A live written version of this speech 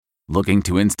Looking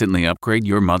to instantly upgrade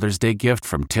your Mother's Day gift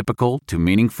from typical to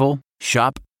meaningful?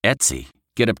 Shop Etsy.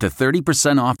 Get up to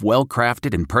 30% off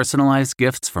well-crafted and personalized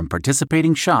gifts from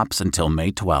participating shops until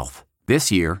May 12th. This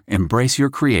year, embrace your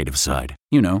creative side.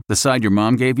 You know, the side your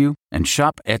mom gave you. And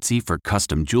shop Etsy for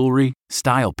custom jewelry,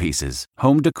 style pieces,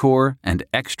 home decor, and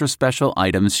extra special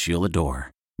items she'll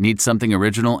adore. Need something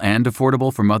original and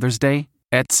affordable for Mother's Day?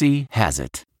 Etsy has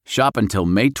it. Shop until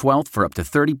May 12th for up to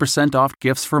 30% off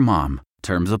gifts for mom.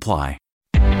 Terms apply.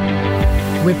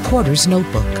 Reporter's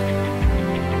Notebook.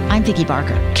 I'm Vicki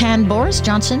Barker. Can Boris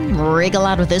Johnson wriggle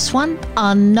out of this one?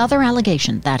 Another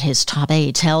allegation that his top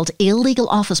aides held illegal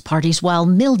office parties while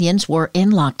millions were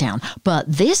in lockdown.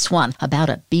 But this one, about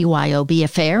a BYOB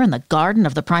affair in the garden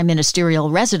of the prime ministerial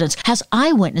residence, has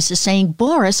eyewitnesses saying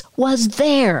Boris was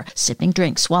there, sipping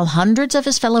drinks while hundreds of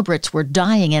his fellow Brits were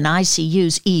dying in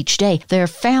ICUs each day, their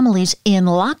families in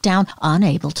lockdown,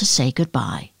 unable to say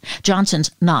goodbye.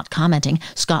 Johnson's not commenting.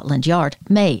 Scotland Yard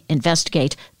may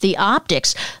investigate. The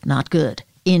optics, not good.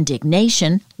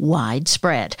 Indignation,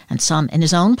 widespread. And some in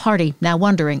his own party now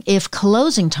wondering if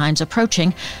closing time's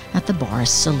approaching at the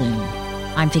Boris Saloon.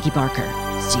 I'm Vicki Barker,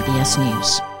 CBS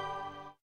News.